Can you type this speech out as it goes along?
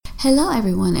Hello,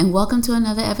 everyone, and welcome to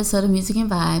another episode of Music and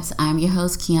Vibes. I'm your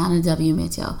host, Kiana W.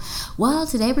 Mitchell. Well,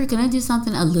 today we're going to do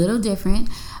something a little different.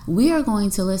 We are going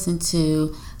to listen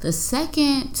to the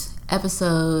second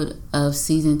episode of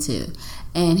Season 2,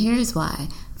 and here's why.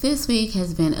 This week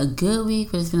has been a good week,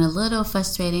 but it's been a little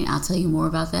frustrating. I'll tell you more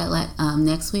about that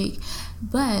next week,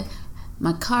 but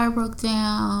my car broke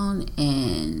down,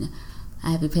 and I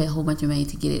had to pay a whole bunch of money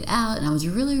to get it out, and I was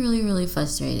really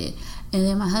frustrated. And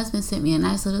then my husband sent me a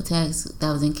nice little text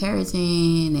that was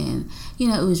encouraging, and,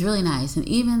 it was really nice. And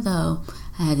even though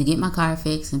I had to get my car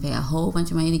fixed and pay a whole bunch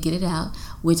of money to get it out,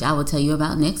 which I will tell you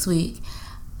about next week,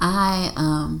 I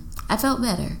felt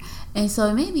better. And so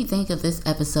it made me think of this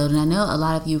episode, and I know a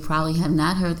lot of you probably have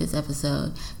not heard this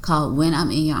episode, called When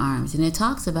I'm in Your Arms. And it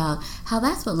talks about how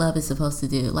that's what love is supposed to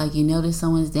do. Like, you notice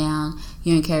someone's down,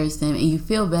 you encourage them, and you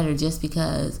feel better just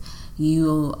because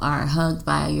you are hugged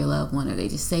by your loved one or they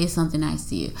just say something nice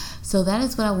to you. So that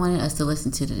is what I wanted us to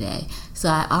listen to today. So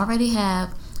I already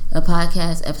have a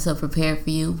podcast episode prepared for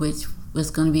you, which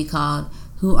was going to be called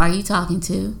Who Are You Talking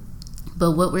To?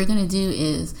 But what we're going to do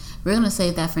is we're going to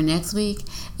save that for next week.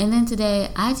 And then today,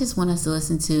 I just want us to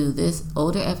listen to this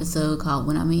older episode called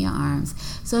When I'm in Your Arms,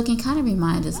 so it can kind of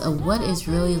remind us of what it's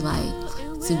really like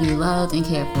to be loved and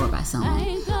cared for by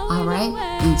someone. All right,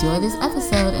 enjoy this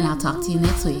episode, and I'll talk to you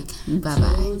next week.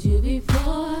 Bye-bye. Told you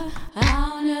before,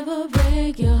 I'll never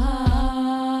break your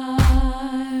heart.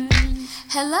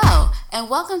 Hello, and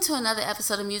welcome to another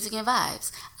episode of Music and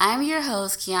Vibes. I'm your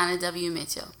host, Kiana W.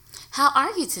 Mitchell. How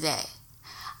are you today?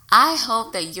 I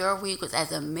hope that your week was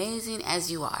as amazing as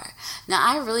you are. Now,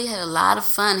 I really had a lot of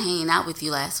fun hanging out with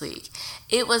you last week.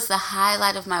 It was the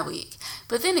highlight of my week.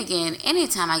 But then again,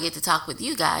 anytime I get to talk with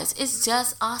you guys, it's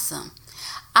just awesome.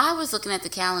 I was looking at the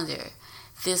calendar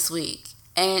this week,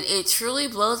 and it truly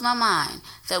blows my mind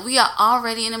that we are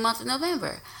already in the month of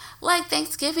November. Like,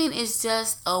 Thanksgiving is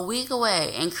just a week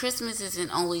away, and Christmas is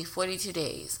in only 42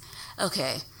 days.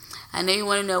 Okay, I know you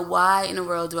want to know why in the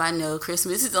world do I know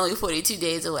Christmas is only 42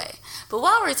 days away. But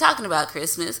while we're talking about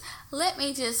Christmas, let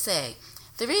me just say,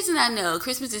 the reason I know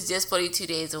Christmas is just 42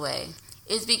 days away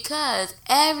is because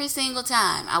every single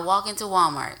time I walk into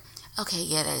Walmart, okay,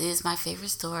 yeah, that is my favorite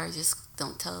store, just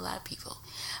don't tell a lot of people,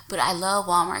 but I love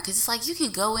Walmart because it's like you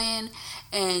can go in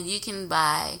and you can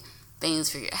buy things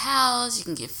for your house, you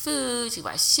can get food, you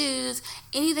can buy shoes,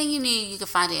 anything you need, you can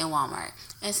find it in Walmart.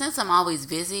 And since I'm always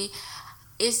busy,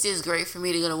 it's just great for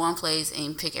me to go to one place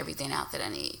and pick everything out that I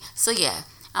need. So yeah,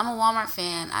 I'm a Walmart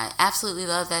fan. I absolutely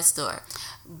love that store.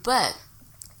 But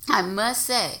I must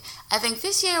say, I think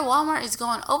this year Walmart is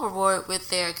going overboard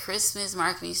with their Christmas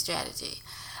marketing strategy.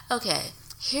 Okay,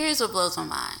 here's what blows my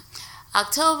mind.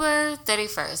 October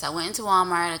 31st, I went into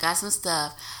Walmart, I got some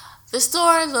stuff. The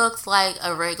store looked like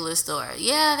a regular store.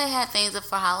 Yeah, they had things up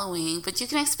for Halloween, but you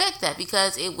can expect that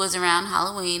because it was around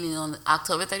Halloween, and on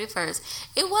October 31st,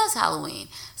 it was Halloween.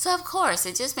 So, of course,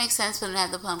 it just makes sense for them to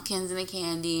have the pumpkins and the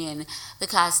candy and the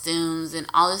costumes and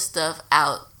all this stuff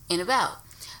out and about.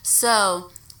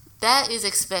 So, that is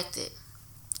expected.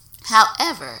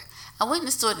 However, I went in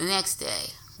the store the next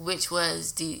day, which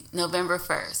was November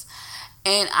 1st,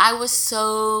 and I was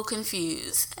so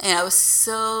confused and I was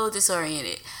so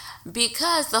disoriented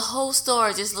because the whole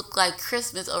store just looked like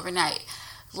Christmas overnight.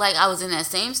 Like I was in that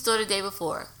same store the day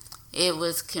before. It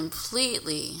was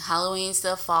completely Halloween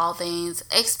stuff, fall things,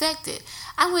 expected.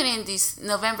 I went in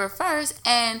November 1st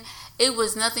and it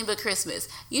was nothing but Christmas.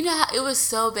 You know how it was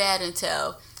so bad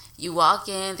until you walk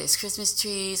in, there's Christmas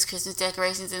trees, Christmas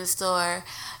decorations in the store.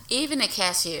 Even the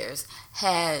cashiers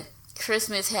had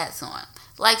Christmas hats on.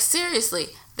 Like, seriously,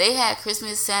 they had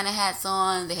Christmas Santa hats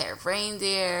on, they had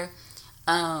reindeer,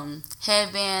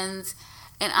 headbands,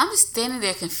 and I'm just standing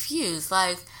there confused,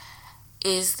 like,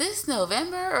 is this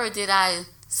November, or did I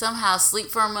somehow sleep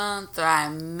for a month, or I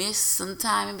missed some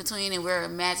time in between, and we're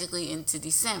magically into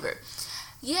December?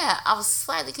 Yeah, I was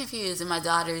slightly confused, and my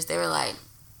daughters, they were like,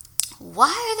 why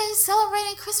are they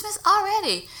celebrating Christmas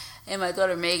already? And my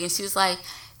daughter Megan, she was like,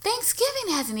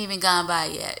 Thanksgiving hasn't even gone by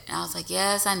yet. And I was like,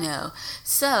 yes, I know.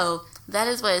 So that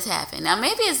is what has happened. Now,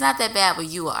 maybe it's not that bad where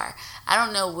you are. I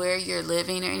don't know where you're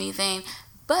living or anything,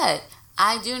 but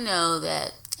I do know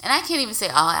that, and I can't even say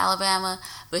all Alabama,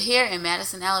 but here in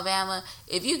Madison, Alabama,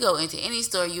 if you go into any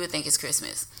store, you would think it's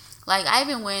Christmas. Like, I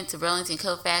even went to Burlington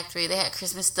Coat Factory. They had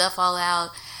Christmas stuff all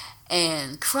out.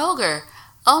 And Kroger,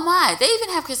 oh my, they even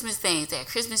have Christmas things. They have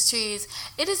Christmas trees.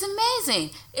 It is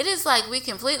amazing. It is like we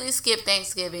completely skipped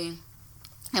Thanksgiving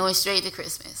and went straight to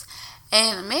Christmas.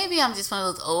 And maybe I'm just one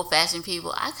of those old-fashioned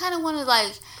people. I kind of want to,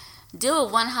 like, deal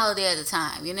with one holiday at a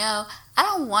time, I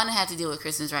don't want to have to deal with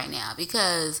Christmas right now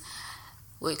because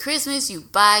with Christmas, you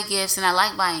buy gifts, and I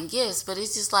like buying gifts, but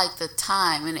it's just like the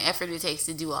time and the effort it takes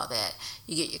to do all that.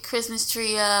 You get your Christmas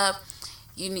tree up.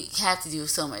 You have to do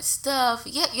so much stuff.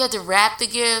 You have to wrap the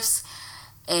gifts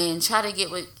and try to get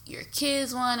what your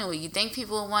kids want and what you think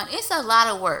people want. It's a lot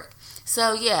of work.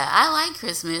 So, yeah, I like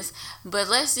Christmas, but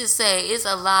let's just say it's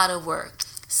a lot of work.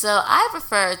 So, I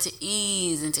prefer to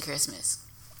ease into Christmas.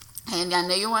 And I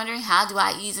know you're wondering, how do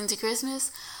I ease into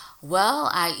Christmas? Well,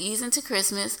 I ease into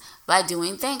Christmas by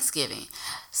doing Thanksgiving.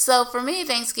 So for me,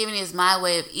 Thanksgiving is my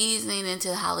way of easing into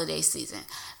the holiday season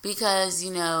because,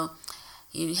 you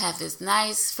have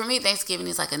this for me, Thanksgiving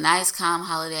is like a nice, calm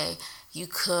holiday. You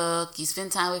cook, you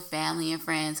spend time with family and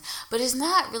friends, but it's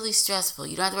not really stressful.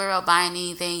 You don't have to worry about buying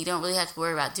anything. You don't really have to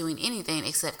worry about doing anything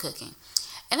except cooking.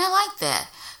 And I like that.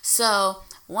 So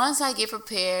once I get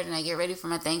prepared and I get ready for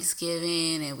my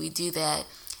Thanksgiving and we do that,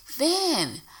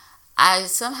 then I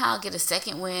somehow get a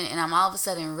second wind and I'm all of a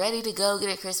sudden ready to go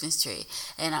get a Christmas tree.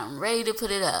 And I'm ready to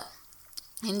put it up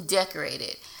and decorate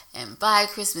it and buy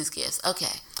Christmas gifts.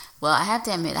 Okay, well, I have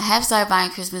to admit, I have started buying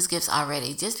Christmas gifts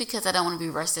already just because I don't want to be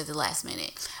rushed at the last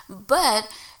minute.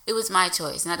 But it was my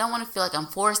choice. And I don't want to feel like I'm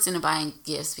forced into buying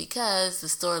gifts because the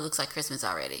store looks like Christmas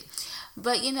already.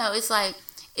 But,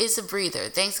 it's a breather.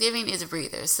 Thanksgiving is a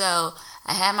breather. So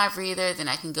I have my breather, then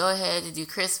I can go ahead and do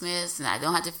Christmas and I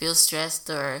don't have to feel stressed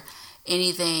or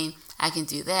anything. I can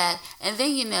do that. And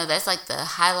then, that's like the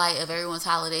highlight of everyone's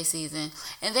holiday season.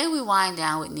 And then we wind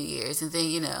down with New Year's. And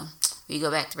then, we go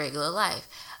back to regular life,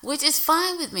 which is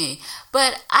fine with me.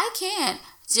 But I can't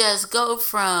just go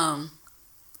from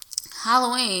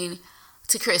Halloween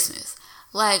to Christmas.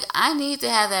 Like, I need to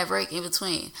have that break in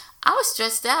between. I was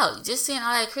stressed out just seeing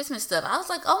all that Christmas stuff. I was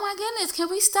like, oh my goodness, can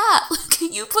we stop?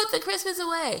 Can you put the Christmas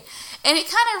away? And it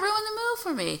kind of ruined the mood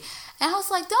for me. And I was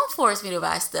like, don't force me to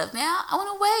buy stuff now. I want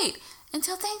to wait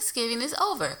until Thanksgiving is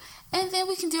over. And then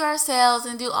we can do our sales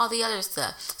and do all the other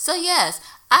stuff. So yes,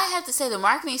 I have to say the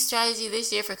marketing strategy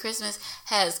this year for Christmas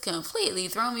has completely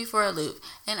thrown me for a loop.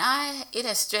 And it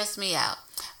has stressed me out.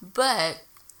 But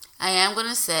I am going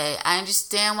to say I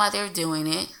understand why they're doing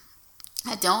it.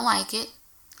 I don't like it.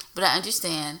 But I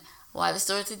understand why the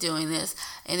stores are doing this.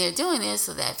 And they're doing this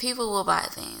so that people will buy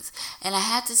things. And I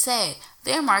have to say,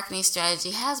 their marketing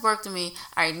strategy has worked for me.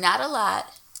 All right, not a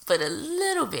lot, but a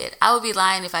little bit. I would be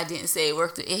lying if I didn't say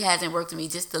it hasn't worked for me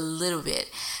just a little bit.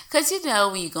 Because,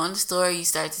 when you go in the store, you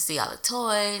start to see all the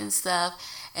toys and stuff.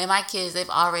 And my kids, they've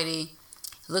already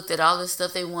looked at all the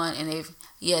stuff they want. And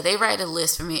they write a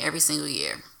list for me every single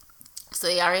year. So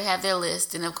they already have their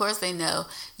list. And, of course, they know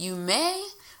you may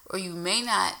or you may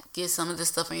not get some of the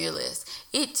stuff on your list.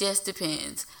 It just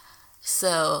depends.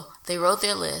 So they wrote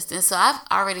their list. And so I've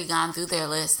already gone through their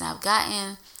list. And I've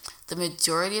gotten the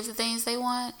majority of the things they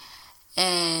want.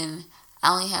 And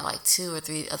I only have like 2 or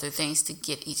 3 other things to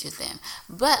get each of them.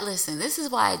 But listen, this is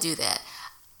why I do that.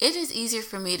 It is easier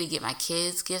for me to get my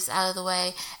kids' gifts out of the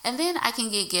way. And then I can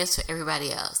get gifts for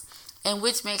everybody else. And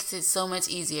which makes it so much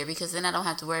easier because then I don't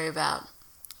have to worry about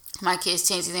my kids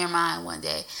changing their mind one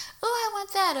day. Oh, I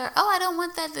want that, or oh, I don't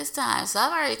want that this time. So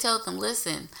I've already told them,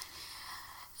 listen,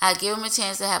 I give them a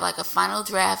chance to have like a final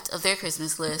draft of their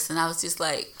Christmas list. And I was just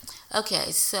like,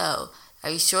 okay, so are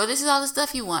you sure this is all the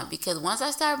stuff you want? Because once I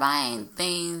start buying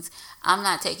things, I'm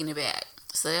not taking it back.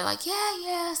 So they're like,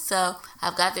 yeah. So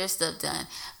I've got their stuff done.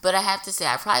 But I have to say,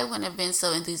 I probably wouldn't have been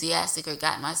so enthusiastic or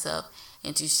gotten myself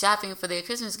into shopping for their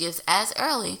Christmas gifts as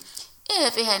early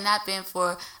if it had not been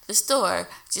for the store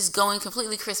just going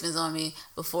completely Christmas on me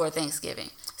before Thanksgiving.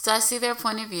 So I see their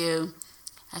point of view.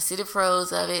 I see the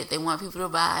pros of it. They want people to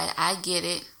buy. I get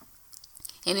it.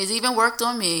 And it's even worked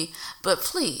on me. But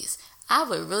please, I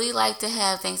would really like to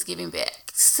have Thanksgiving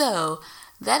back. So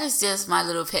that is just my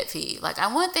little pet peeve. Like,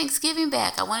 I want Thanksgiving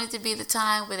back. I want it to be the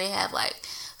time where they have like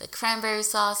the cranberry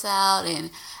sauce out, and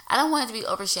I don't want it to be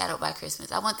overshadowed by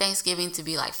Christmas. I want Thanksgiving to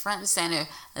be like front and center,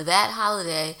 that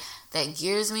holiday that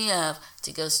gears me up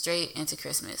to go straight into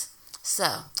Christmas.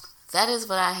 So that is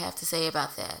what I have to say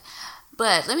about that.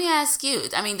 But let me ask you,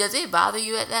 does it bother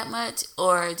you that much,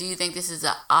 or do you think this is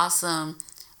an awesome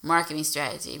marketing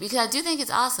strategy? Because I do think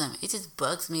it's awesome. It just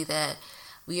bugs me that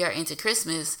we are into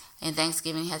Christmas and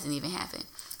Thanksgiving hasn't even happened.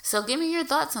 So give me your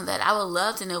thoughts on that. I would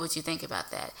love to know what you think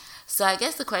about that. So I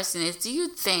guess the question is, do you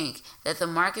think that the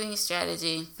marketing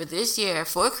strategy for this year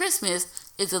for Christmas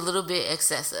is a little bit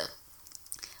excessive?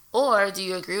 Or do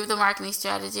you agree with the marketing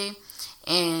strategy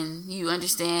and you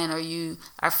understand or you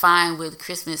are fine with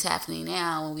Christmas happening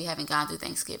now when we haven't gone through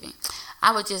Thanksgiving?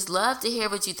 I would just love to hear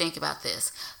what you think about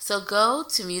this. So go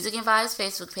to Music and Vibes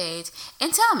Facebook page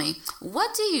and tell me,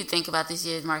 what do you think about this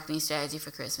year's marketing strategy for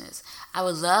Christmas? I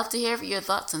would love to hear your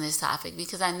thoughts on this topic,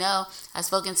 because I know I've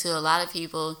spoken to a lot of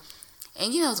people,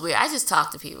 and it's weird. I just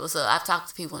talk to people. So I've talked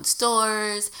to people in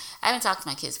stores. I haven't talked to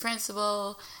my kid's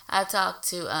principal. I've talked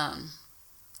to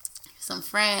some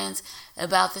friends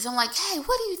about this. I'm like, hey,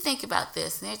 what do you think about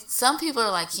this? And some people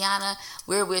are like, Kiana,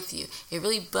 we're with you. It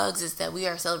really bugs us that we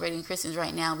are celebrating Christmas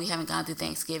right now. We haven't gone through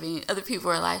Thanksgiving. Other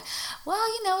people are like, well,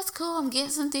 it's cool. I'm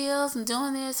getting some deals. I'm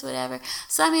doing this, whatever.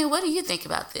 So, what do you think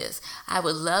about this? I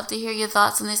would love to hear your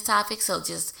thoughts on this topic. So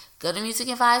just go to Music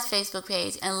and Vibes Facebook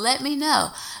page and let me know.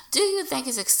 Do you think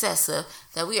it's excessive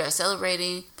that we are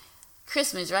celebrating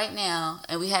Christmas right now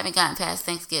and we haven't gotten past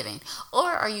Thanksgiving?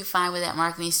 Or are you fine with that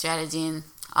marketing strategy and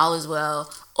all is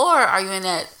well? Or are you in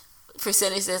that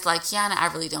percentage that's like, Kiana,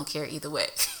 I really don't care either way?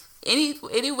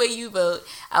 Any way you vote,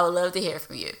 I would love to hear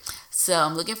from you. So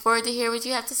I'm looking forward to hear what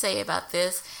you have to say about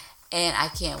this, and I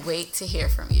can't wait to hear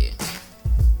from you.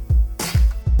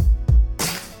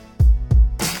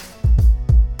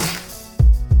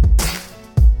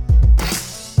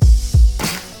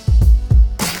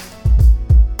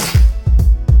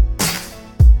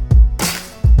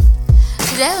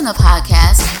 Today on the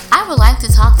podcast, I would like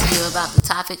to talk to you about the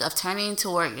topic of turning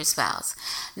toward your spouse.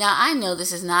 Now, I know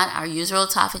this is not our usual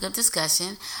topic of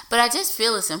discussion, but I just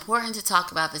feel it's important to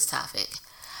talk about this topic.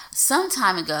 Some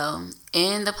time ago,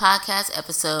 in the podcast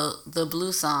episode, The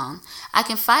Blue Song, I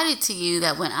confided to you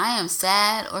that when I am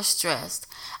sad or stressed,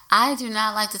 I do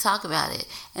not like to talk about it,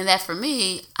 and that for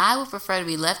me, I would prefer to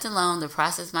be left alone to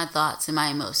process my thoughts and my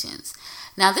emotions.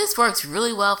 Now, this works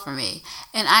really well for me,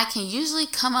 and I can usually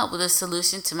come up with a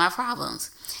solution to my problems.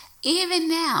 Even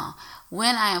now,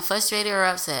 when I am frustrated or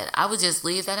upset, I would just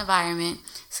leave that environment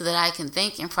so that I can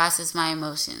think and process my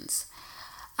emotions.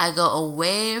 I go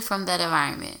away from that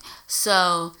environment.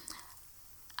 So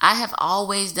I have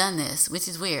always done this, which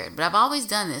is weird, but I've always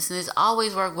done this, and it's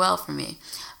always worked well for me.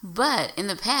 But in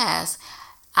the past,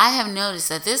 I have noticed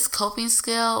that this coping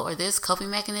skill or this coping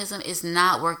mechanism is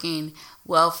not working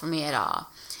well for me at all.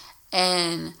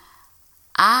 And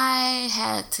I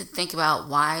had to think about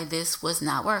why this was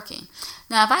not working.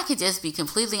 Now, if I could just be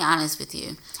completely honest with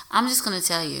you, I'm just going to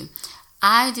tell you,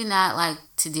 I do not like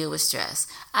to deal with stress.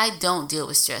 I don't deal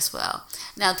with stress well.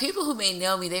 Now, people who may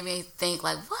know me, they may think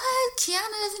like, what?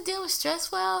 Kiana doesn't deal with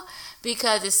stress well?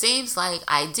 Because it seems like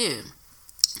I do.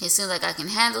 It seems like I can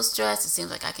handle stress. It seems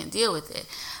like I can deal with it.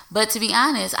 But to be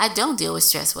honest, I don't deal with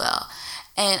stress well.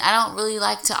 And I don't really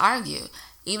like to argue,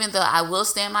 even though I will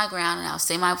stand my ground and I'll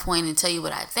say my point and tell you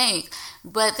what I think.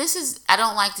 But I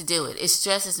don't like to do it. It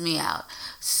stresses me out.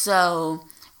 So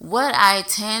what I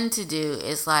tend to do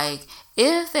is like,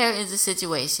 if there is a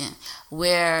situation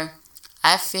where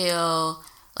I feel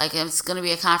like it's going to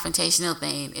be a confrontational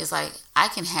thing, it's like I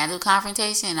can handle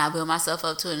confrontation and I'll build myself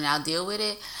up to it and I'll deal with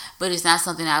it. But it's not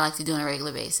something I like to do on a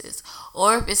regular basis.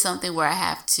 Or if it's something where I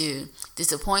have to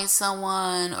disappoint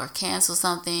someone or cancel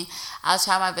something, I'll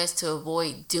try my best to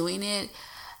avoid doing it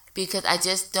because I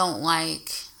just don't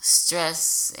like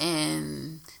stress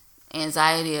and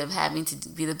anxiety of having to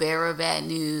be the bearer of bad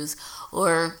news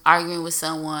or arguing with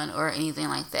someone or anything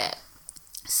like that.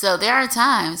 So there are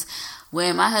times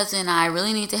when my husband and I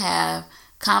really need to have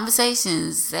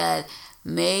conversations that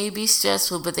may be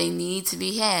stressful, but they need to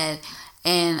be had.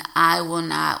 And I will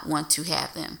not want to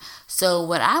have them. So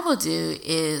what I will do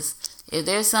is, if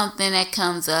there's something that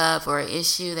comes up or an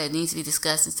issue that needs to be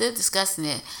discussed, instead of discussing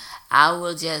it, I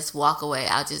will just walk away.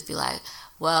 I'll just be like,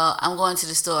 well, I'm going to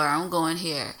the store. I'm going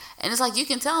here. And it's like, you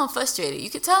can tell I'm frustrated. You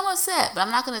can tell I'm upset, but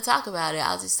I'm not going to talk about it.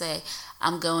 I'll just say,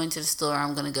 I'm going to the store.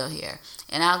 I'm going to go here.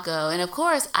 And I'll go. And of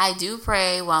course, I do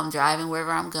pray while I'm driving wherever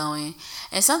I'm going.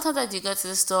 And sometimes I do go to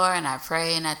the store and I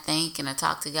pray and I think and I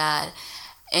talk to God.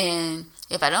 And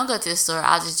if I don't go to the store,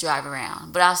 I'll just drive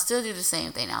around. But I'll still do the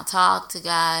same thing. I'll talk to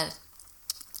God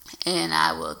and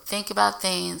I will think about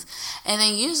things. And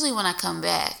then usually when I come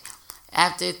back,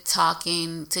 after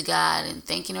talking to God and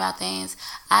thinking about things,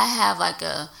 I have like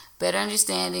a better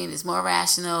understanding. It's more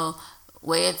rational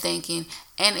way of thinking.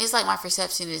 And it's like my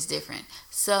perception is different.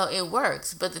 So it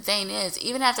works. But the thing is,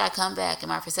 even after I come back and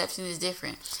my perception is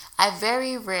different, I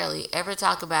very rarely ever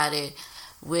talk about it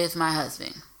with my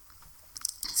husband.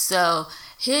 So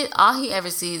all he ever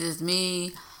sees is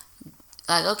me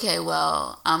like, okay,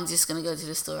 well, I'm just going to go to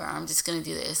the store. I'm just going to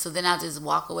do this. So then I'll just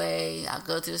walk away. I'll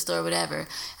go to the store, whatever.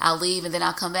 I'll leave and then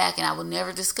I'll come back and I will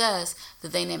never discuss the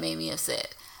thing that made me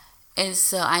upset. And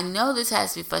so I know this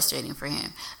has to be frustrating for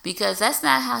him because that's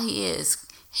not how he is.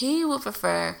 He would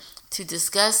prefer to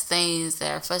discuss things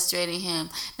that are frustrating him.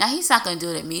 Now, he's not going to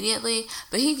do it immediately,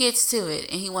 but he gets to it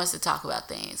and he wants to talk about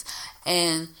things.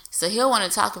 And so he'll want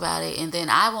to talk about it, and then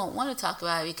I won't want to talk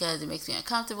about it because it makes me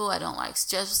uncomfortable. I don't like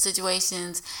stressful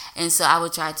situations, and so I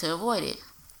would try to avoid it.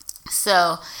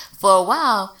 So for a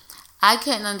while, I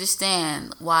couldn't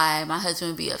understand why my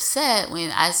husband would be upset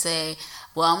when I say,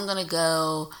 well, I'm going to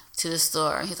go to the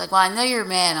store. He's like, well, I know you're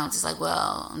mad. I'm just like,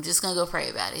 well, I'm just going to go pray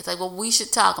about it. He's like, well, we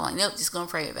should talk. I'm like, nope, just going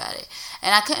to pray about it.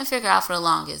 And I couldn't figure out for the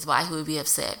longest why he would be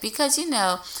upset. Because,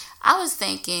 I was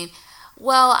thinking,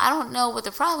 well, I don't know what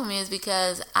the problem is,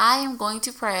 because I am going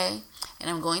to pray and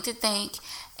I'm going to think,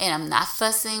 and I'm not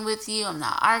fussing with you. I'm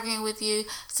not arguing with you.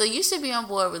 So you should be on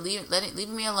board with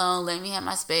leaving me alone, letting me have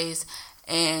my space,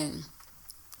 and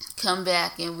come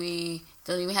back and we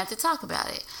don't even have to talk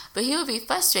about it. But he would be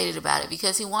frustrated about it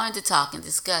because he wanted to talk and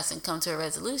discuss and come to a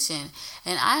resolution.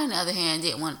 And I, on the other hand,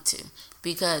 didn't want to,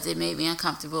 because it made me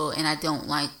uncomfortable and I don't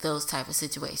like those type of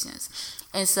situations.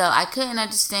 And so I couldn't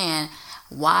understand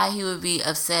why he would be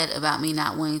upset about me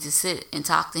not wanting to sit and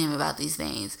talk to him about these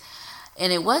things.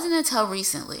 And it wasn't until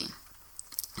recently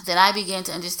that I began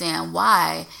to understand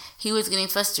why he was getting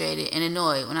frustrated and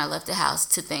annoyed when I left the house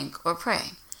to think or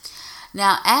pray.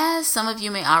 Now, as some of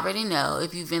you may already know,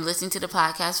 if you've been listening to the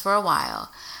podcast for a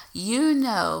while, you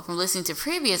know from listening to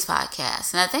previous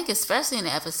podcasts, and I think especially in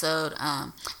the episode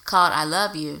called I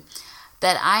Love You,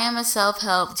 that I am a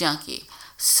self-help junkie.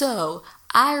 So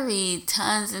I read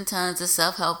tons and tons of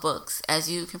self-help books, as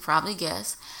you can probably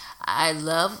guess. I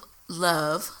love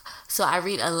love, so I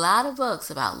read a lot of books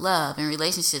about love and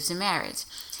relationships and marriage.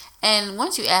 And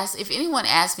if anyone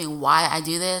asks me why I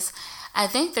do this, I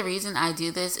think the reason I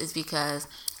do this is because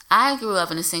I grew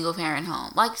up in a single parent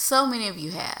home, like so many of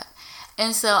you have.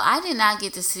 And so I did not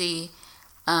get to see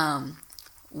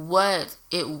what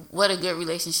a good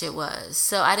relationship was.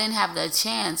 So I didn't have the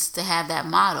chance to have that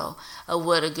model of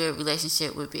what a good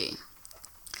relationship would be.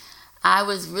 I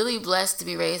was really blessed to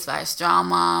be raised by a strong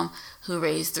mom who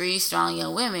raised 3 strong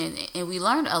young women, and we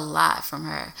learned a lot from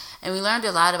her. And we learned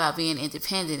a lot about being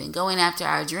independent and going after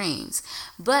our dreams.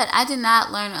 But I did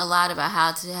not learn a lot about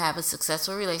how to have a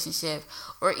successful relationship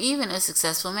or even a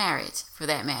successful marriage, for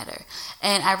that matter.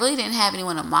 And I really didn't have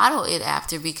anyone to model it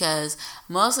after, because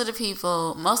most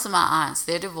of my aunts,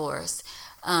 they're divorced.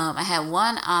 I had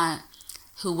one aunt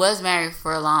who was married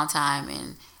for a long time,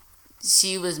 and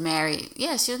she was married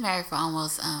for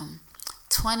almost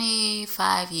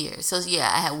 25 years. So yeah,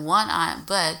 I had one aunt,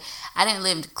 but I didn't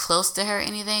live close to her or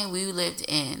anything. We lived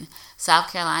in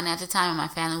South Carolina at the time, and my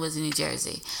family was in New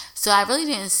Jersey. So I really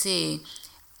didn't see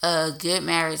a good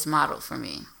marriage model for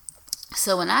me.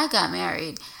 So when I got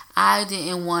married, I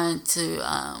didn't want to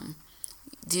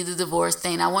do the divorce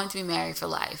thing. I wanted to be married for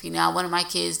life. I wanted my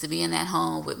kids to be in that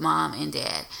home with mom and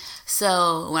dad.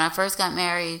 So when I first got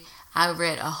married, I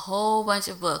read a whole bunch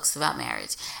of books about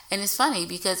marriage. And it's funny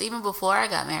because even before I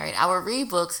got married, I would read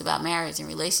books about marriage and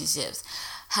relationships.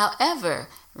 However,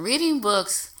 reading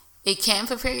books, it can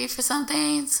prepare you for some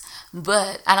things,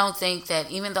 but I don't think that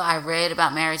even though I read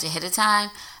about marriage ahead of time,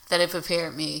 that it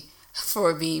prepared me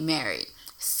for being married.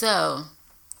 So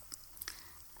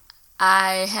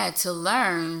I had to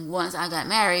learn once I got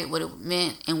married what it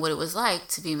meant and what it was like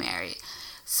to be married.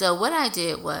 So what I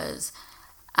did was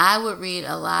I would read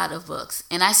a lot of books,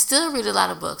 and I still read a lot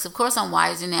of books. Of course, I'm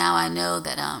wiser now. I know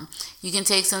that you can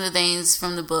take some of the things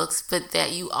from the books, but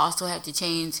that you also have to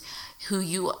change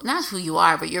not who you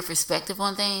are, but your perspective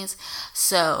on things.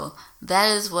 So that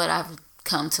is what I've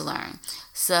come to learn.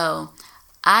 So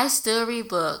I still read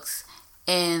books,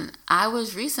 and I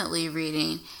was recently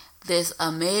reading this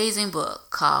amazing book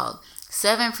called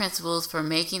 7 Principles for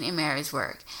Making a Marriage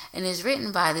Work, and it's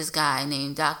written by this guy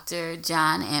named Dr.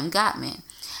 John M. Gottman.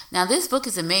 Now, this book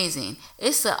is amazing.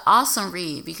 It's an awesome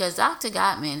read because Dr.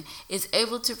 Gottman is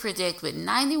able to predict with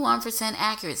 91%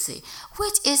 accuracy,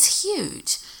 which is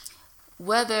huge,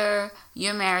 whether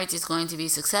your marriage is going to be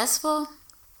successful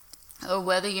or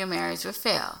whether your marriage will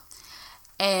fail.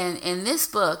 And in this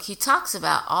book, he talks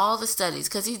about all the studies,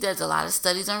 because he does a lot of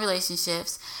studies on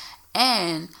relationships,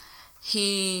 and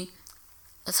he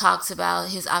talks about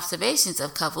his observations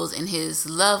of couples in his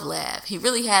love lab. He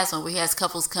really has one where he has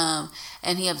couples come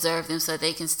and he observes them so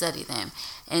they can study them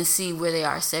and see where they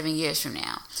are 7 years from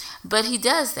now. But he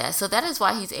does that. So that is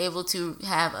why he's able to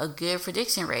have a good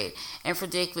prediction rate and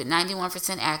predict with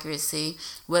 91% accuracy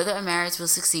whether a marriage will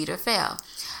succeed or fail.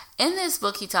 In this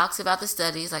book, he talks about the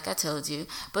studies, like I told you,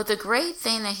 but the great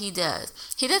thing that he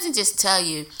doesn't just tell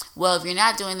you, well, if you're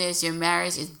not doing this, your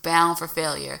marriage is bound for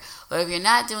failure, or if you're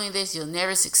not doing this, you'll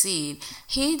never succeed.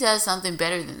 He does something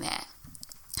better than that.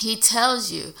 He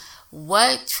tells you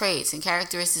what traits and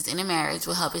characteristics in a marriage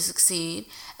will help it succeed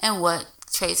and what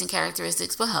traits and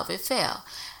characteristics will help it fail.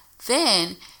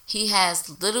 Then he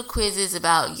has little quizzes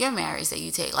about your marriage that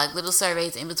you take, like little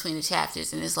surveys in between the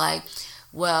chapters. And it's like,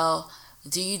 well,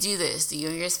 do you do this? Do you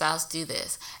and your spouse do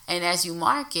this? And as you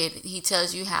mark it, he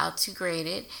tells you how to grade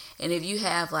it. And if you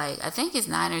have I think it's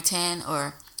 9 or 10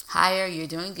 or higher, you're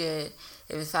doing good.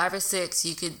 If it's 5 or 6,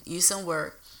 you could use some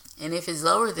work. And if it's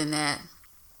lower than that,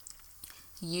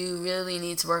 you really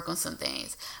need to work on some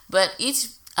things. But each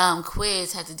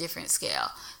quiz has a different scale.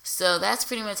 So that's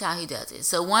pretty much how he does it.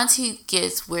 So once he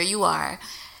gets where you are,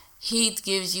 he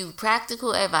gives you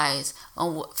practical advice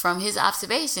from his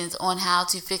observations on how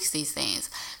to fix these things.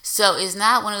 So it's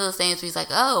not one of those things where he's like,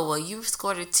 oh, well, you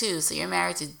scored a 2, so your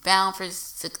marriage is bound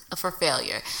for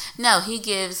failure. No, he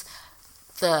gives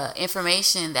the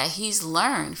information that he's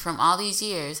learned from all these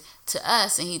years to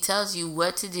us, and he tells you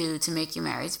what to do to make your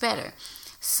marriage better.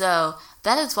 So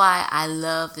that is why I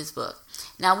love this book.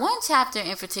 Now, one chapter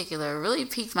in particular really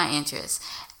piqued my interest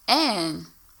and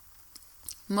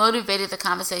motivated the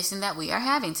conversation that we are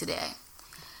having today.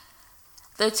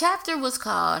 The chapter was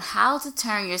called How to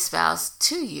Turn Your Spouse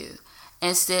to You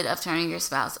Instead of Turning Your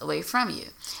Spouse Away from You.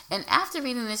 And after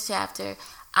reading this chapter,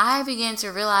 I began to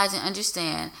realize and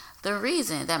understand the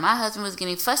reason that my husband was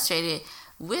getting frustrated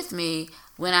with me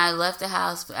when I left the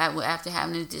house after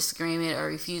having a disagreement or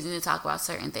refusing to talk about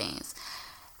certain things.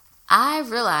 I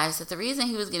realized that the reason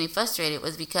he was getting frustrated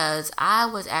was because I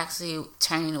was actually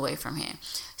turning away from him.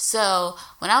 So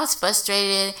when I was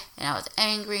frustrated and I was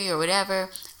angry or whatever,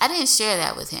 I didn't share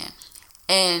that with him.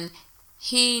 And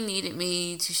he needed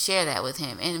me to share that with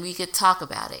him, and we could talk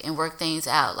about it and work things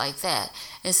out like that,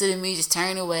 instead of me just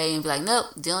turning away and be like, nope,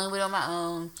 dealing with it on my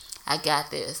own. I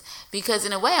got this. Because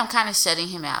in a way, I'm kind of shutting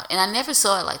him out. And I never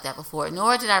saw it like that before,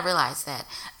 nor did I realize that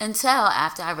until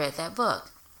after I read that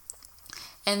book.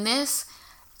 And this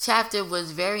chapter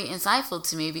was very insightful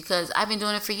to me because I've been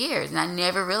doing it for years and I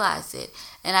never realized it.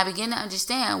 And I began to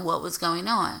understand what was going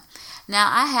on. Now,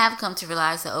 I have come to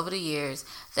realize that over the years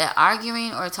that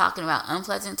arguing or talking about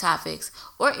unpleasant topics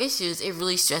or issues, it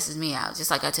really stresses me out,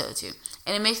 just like I told you.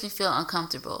 And it makes me feel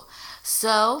uncomfortable.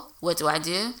 So, what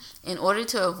do? In order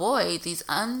to avoid these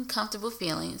uncomfortable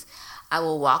feelings, I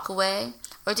will walk away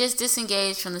or just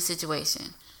disengage from the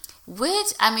situation.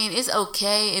 Which, it's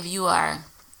okay if you are.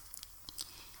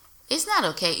 It's not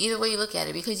okay either way you look at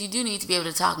it, because you do need to be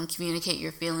able to talk and communicate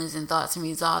your feelings and thoughts and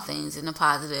resolve things in a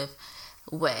positive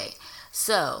way.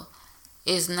 So,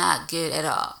 it's not good at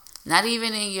all. Not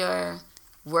even in your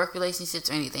work relationships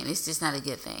or anything. It's just not a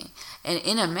good thing. And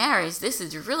in a marriage, this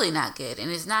is really not good.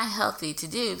 And it's not healthy to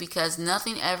do because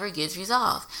nothing ever gets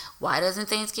resolved. Why doesn't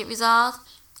things get resolved?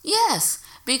 Yes,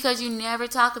 because you never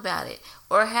talk about it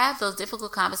or have those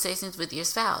difficult conversations with your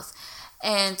spouse.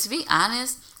 And to be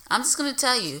honest, I'm just going to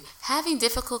tell you, having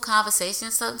difficult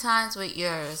conversations sometimes with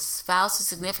your spouse or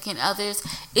significant others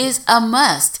is a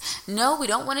must. No, we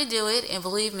don't want to do it. And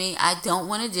believe me, I don't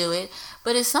want to do it.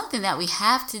 But it's something that we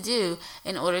have to do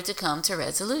in order to come to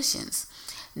resolutions.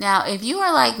 Now, if you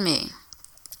are like me,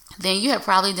 then you have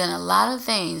probably done a lot of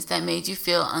things that made you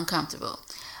feel uncomfortable.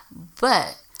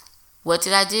 But what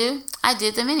did I do? I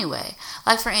did them anyway.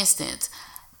 Like, for instance,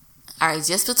 all right,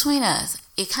 just between us,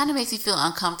 it kind of makes me feel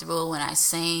uncomfortable when I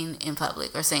sing in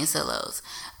public or sing solos.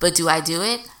 But do I do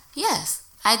it? Yes,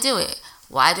 I do it.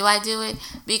 Why do I do it?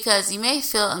 Because you may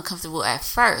feel uncomfortable at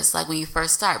first, like when you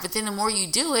first start. But then the more you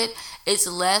do it, it's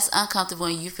less uncomfortable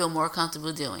and you feel more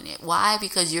comfortable doing it. Why?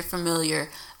 Because you're familiar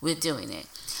with doing it.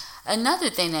 Another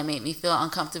thing that made me feel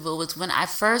uncomfortable was when I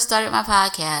first started my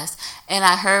podcast and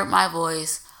I heard my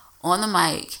voice on the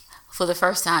mic for the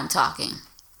first time talking.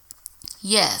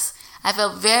 Yes, I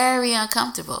felt very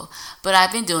uncomfortable, but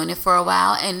I've been doing it for a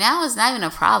while, and now it's not even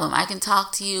a problem. I can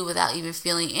talk to you without even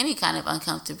feeling any kind of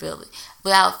uncomfortability,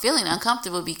 without feeling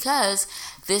uncomfortable, because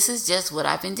this is just what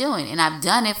I've been doing, and I've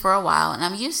done it for a while, and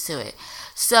I'm used to it.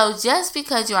 So just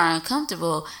because you are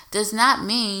uncomfortable does not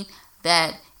mean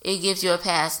that it gives you a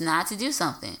pass not to do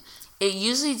something. It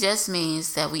usually just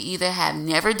means that we either have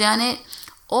never done it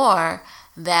or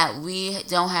that we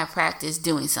don't have practice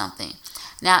doing something.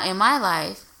 Now, in my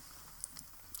life,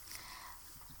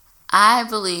 I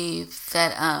believe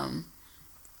that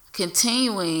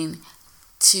continuing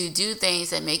to do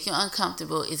things that make you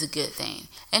uncomfortable is a good thing.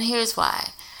 And here's why.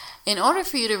 In order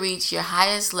for you to reach your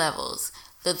highest levels,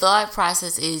 the thought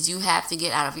process is you have to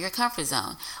get out of your comfort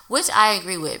zone, which I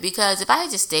agree with, because if I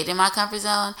had just stayed in my comfort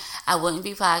zone, I wouldn't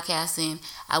be podcasting.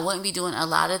 I wouldn't be doing a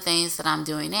lot of things that I'm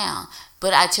doing now.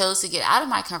 But I chose to get out of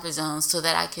my comfort zone so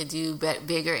that I could do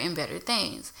bigger and better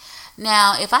things.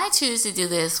 Now, if I choose to do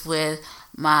this with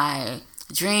my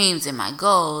dreams and my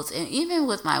goals, and even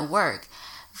with my work,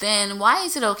 then why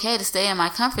is it okay to stay in my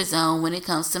comfort zone when it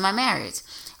comes to my marriage?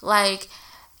 Like,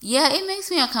 yeah, it makes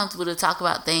me uncomfortable to talk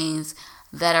about things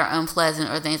that are unpleasant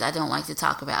or things I don't like to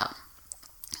talk about.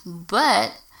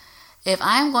 But if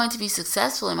I'm going to be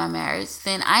successful in my marriage,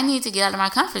 then I need to get out of my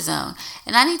comfort zone.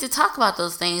 And I need to talk about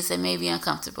those things that may be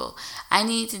uncomfortable. I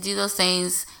need to do those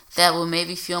things that will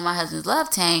maybe fuel my husband's love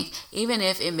tank, even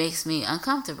if it makes me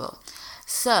uncomfortable.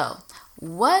 So,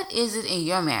 what is it in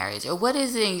your marriage, or what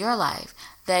is it in your life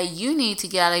that you need to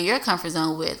get out of your comfort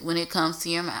zone with when it comes to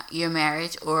your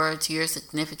marriage or to your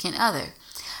significant other?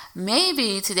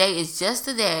 Maybe today is just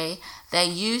the day that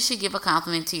you should give a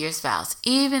compliment to your spouse,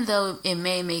 even though it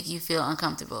may make you feel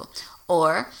uncomfortable.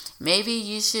 Or maybe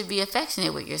you should be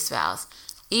affectionate with your spouse,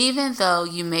 even though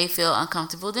you may feel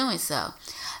uncomfortable doing so.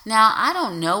 Now, I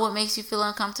don't know what makes you feel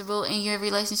uncomfortable in your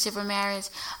relationship or marriage,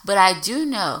 but I do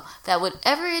know that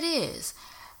whatever it is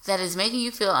that is making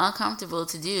you feel uncomfortable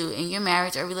to do in your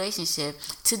marriage or relationship,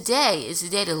 today is the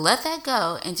day to let that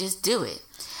go and just do it.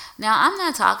 Now, I'm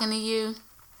not talking to you.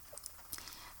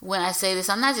 When I say this,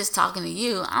 I'm not just talking to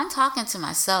you, I'm talking to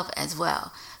myself as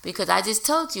well, because I just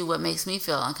told you what makes me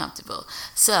feel uncomfortable.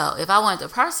 So if I wanted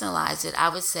to personalize it, I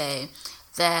would say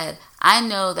that I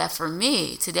know that for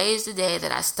me, today is the day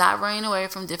that I stop running away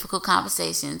from difficult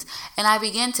conversations and I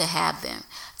begin to have them.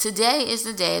 Today is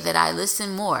the day that I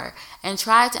listen more and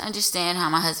try to understand how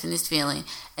my husband is feeling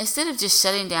instead of just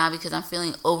shutting down because I'm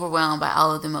feeling overwhelmed by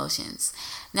all of the emotions.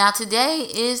 Now, today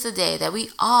is the day that we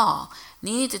all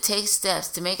need to take steps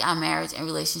to make our marriage and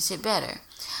relationship better.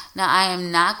 Now, I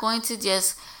am not going to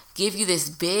just give you this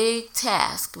big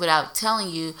task without telling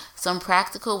you some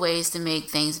practical ways to make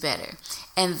things better.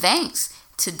 And thanks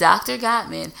to Dr.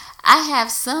 Gottman, I have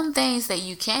some things that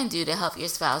you can do to help your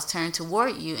spouse turn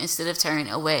toward you instead of turning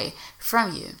away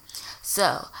from you.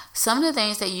 So, some of the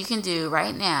things that you can do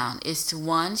right now is to,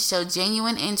 1, show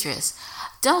genuine interest.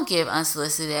 Don't give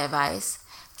unsolicited advice.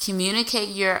 Communicate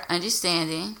your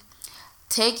understanding.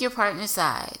 Take your partner's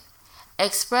side.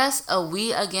 Express a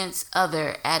we against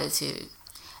other attitude.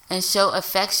 And show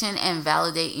affection and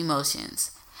validate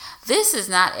emotions. This is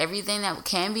not everything that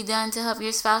can be done to help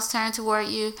your spouse turn toward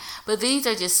you, but these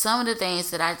are just some of the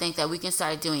things that I think that we can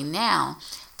start doing now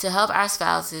to help our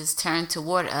spouses turn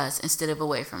toward us instead of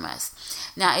away from us.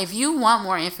 Now, if you want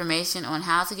more information on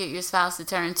how to get your spouse to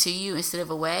turn to you instead of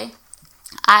away,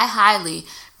 I highly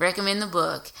recommend the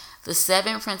book, The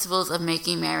 7 Principles of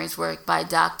Making Marriage Work by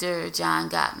Dr. John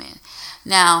Gottman.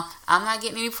 Now, I'm not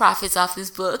getting any profits off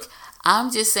this book.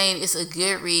 I'm just saying it's a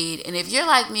good read. And if you're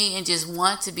like me and just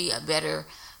want to be a better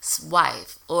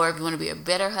wife, or if you want to be a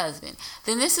better husband,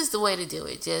 then this is the way to do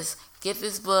it. Just get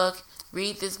this book,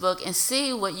 read this book, and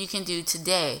see what you can do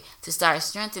today to start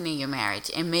strengthening your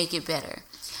marriage and make it better.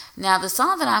 Now, the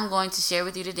song that I'm going to share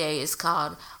with you today is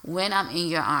called When I'm in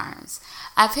Your Arms.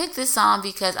 I picked this song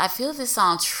because I feel this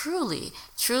song truly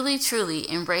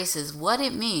embraces what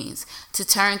it means to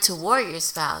turn toward your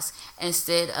spouse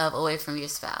instead of away from your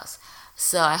spouse.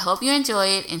 So I hope you enjoy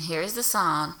it, and here's the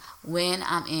song, When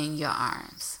I'm in Your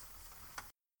Arms.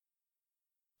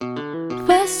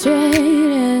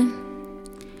 Frustrated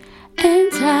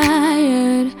and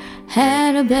tired,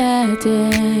 had a bad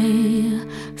day,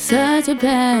 such a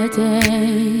bad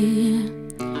day.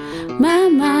 My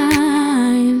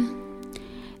mind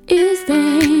is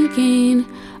thinking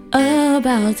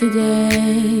about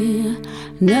today,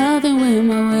 nothing went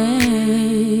my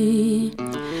way.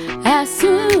 As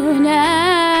soon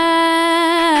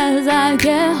as I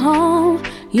get home,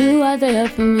 you are there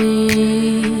for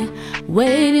me,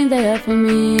 waiting there for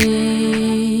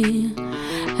me.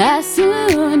 As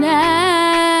soon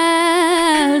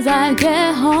as I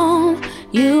get home,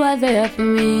 you are there for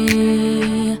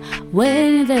me,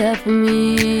 waiting there for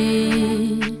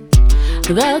me.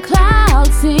 The cloud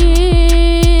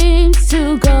seems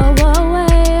to go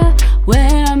away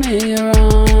when I'm in your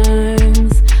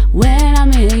arms, when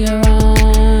I'm in your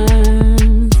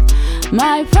arms.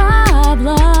 My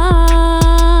problems,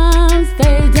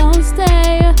 they don't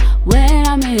stay when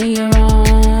I'm in your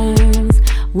arms,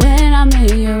 when I'm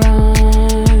in your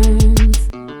arms.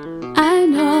 I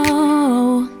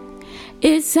know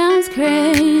it sounds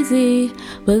crazy,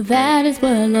 but that is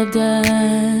what love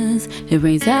does. It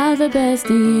brings out the best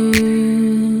in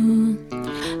you.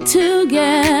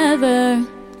 Together,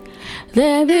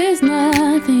 there is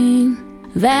nothing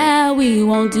that we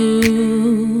won't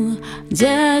do,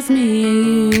 just me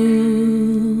and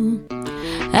you.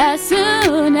 As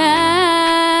soon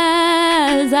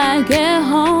as I get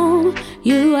home,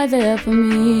 you are there for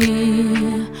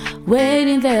me,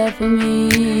 waiting there for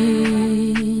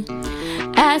me.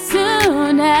 As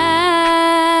soon as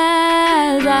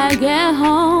I get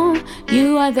home,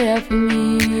 you are there for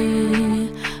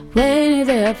me, waiting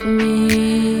there for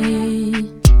me.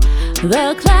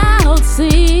 The cloud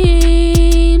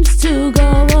seems to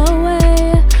go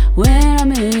away when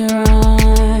I'm in your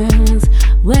arms,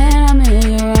 when I'm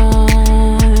in your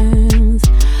arms.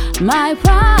 My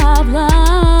problems,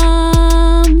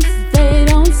 they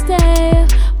don't stay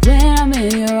when I'm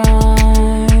in your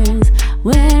arms,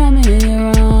 when I'm in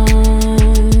your arms.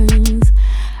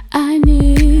 I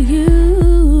need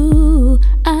you,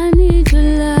 I need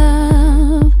your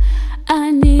love,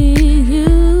 I need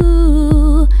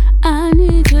you, I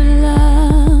need your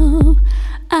love,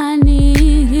 I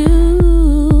need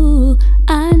you,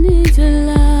 I need your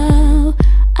love,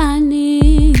 I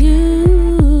need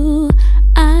you,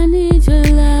 I need your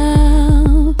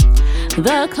love.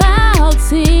 The cloud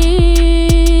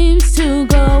seems to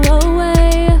go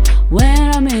away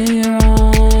when I'm in your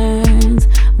arms,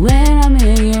 when I'm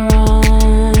in your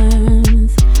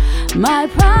arms. My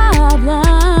problems,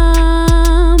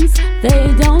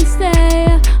 they don't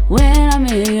stay when I'm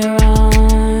in your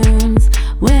arms,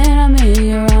 when I'm in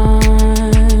your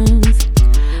arms.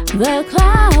 The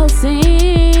cloud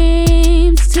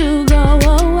seems to go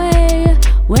away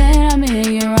when I'm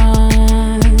in your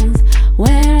arms,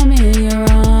 when I'm in your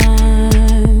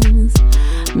arms.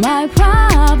 My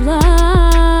problems,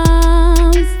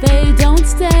 they don't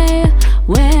stay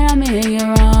when I'm in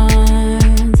your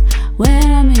arms,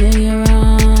 when I'm in your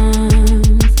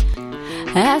arms.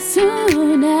 As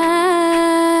soon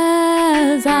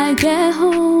as I get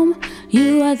home,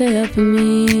 you are there for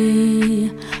me,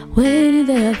 waiting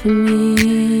there for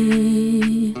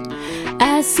me.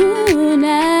 As soon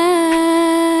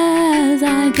as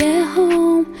I get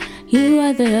home, you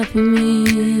are there for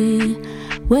me,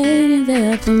 waiting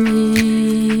there for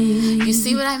me. You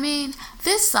see what I mean?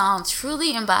 This song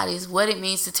truly embodies what it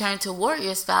means to turn toward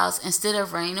your spouse instead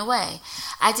of running away.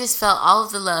 I just felt all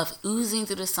of the love oozing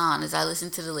through the song as I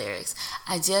listened to the lyrics.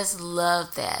 I just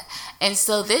love that. And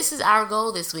so this is our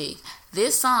goal this week.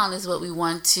 This song is what we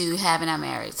want to have in our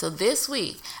marriage. So this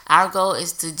week, our goal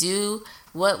is to do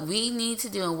what we need to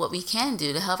do and what we can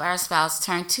do to help our spouse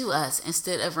turn to us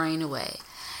instead of running away.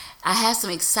 I have some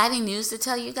exciting news to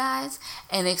tell you guys.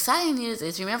 And the exciting news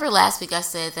is, remember last week I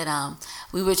said that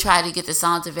we would try to get the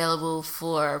songs available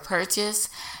for purchase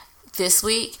this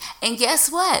week. And guess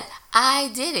what?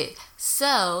 I did it.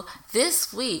 So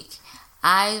this week,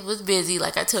 I was busy,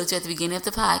 like I told you at the beginning of the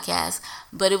podcast,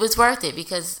 but it was worth it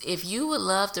because if you would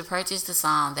love to purchase the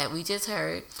song that we just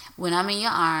heard, When I'm in Your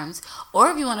Arms,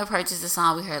 or if you want to purchase the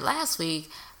song we heard last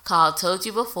week called Told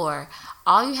You Before,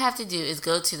 all you have to do is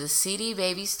go to the CD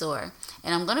Baby store,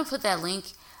 and I'm going to put that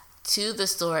link to the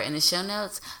store in the show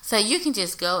notes so you can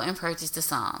just go and purchase the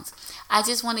songs. I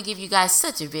just want to give you guys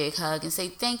such a big hug and say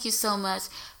thank you so much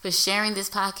for sharing this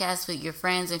podcast with your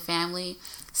friends and family.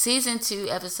 Season 2,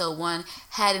 Episode 1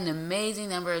 had an amazing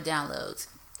number of downloads.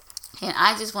 And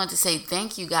I just want to say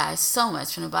thank you guys so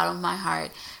much from the bottom of my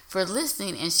heart for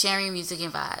listening and sharing Music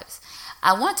and Vibes.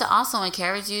 I want to also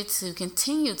encourage you to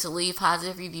continue to leave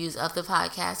positive reviews of the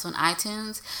podcast on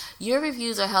iTunes. Your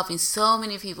reviews are helping so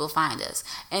many people find us.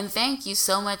 And thank you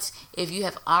so much if you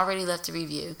have already left a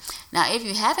review. Now, if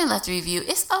you haven't left a review,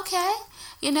 it's okay.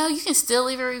 You know, you can still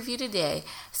leave a review today.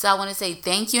 So I want to say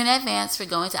thank you in advance for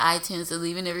going to iTunes and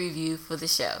leaving a review for the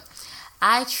show.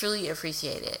 I truly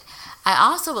appreciate it. I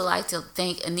also would like to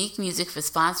thank Anik Music for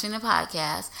sponsoring the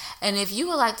podcast. And if you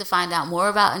would like to find out more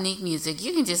about Anik Music,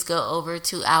 you can just go over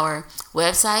to our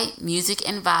website,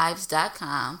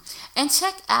 musicandvibes.com, and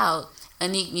check out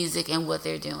Anik Music and what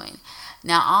they're doing.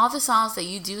 Now, all the songs that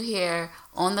you do hear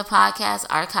on the podcast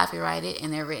are copyrighted,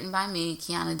 and they're written by me,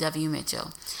 Kiana W.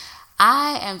 Mitchell.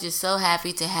 I am just so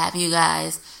happy to have you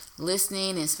guys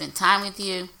listening and spend time with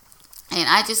you. And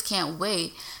I just can't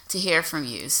wait to hear from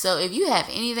you. So if you have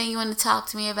anything you want to talk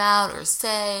to me about or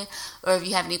say, or if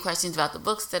you have any questions about the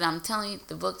books that I'm telling you,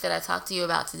 the book that I talked to you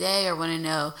about today, or want to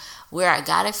know where I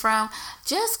got it from,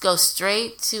 just go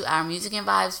straight to our Music and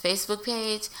Vibes Facebook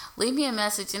page, leave me a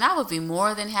message, and I would be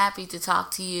more than happy to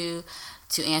talk to you,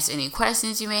 to answer any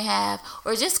questions you may have,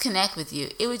 or just connect with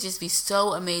you. It would just be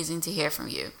so amazing to hear from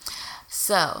you.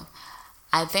 So,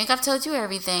 I think I've told you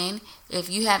everything. If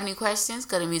you have any questions,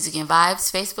 go to Music and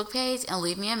Vibes Facebook page and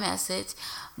leave me a message.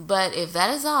 But if that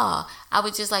is all, I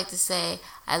would just like to say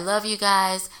I love you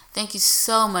guys. Thank you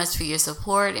so much for your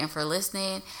support and for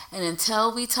listening. And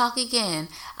until we talk again,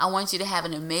 I want you to have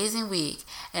an amazing week.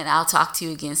 And I'll talk to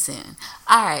you again soon.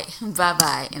 All right.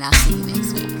 Bye-bye. And I'll see you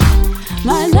next week.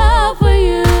 My love for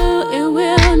you, it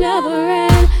will never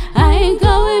end. I ain't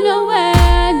going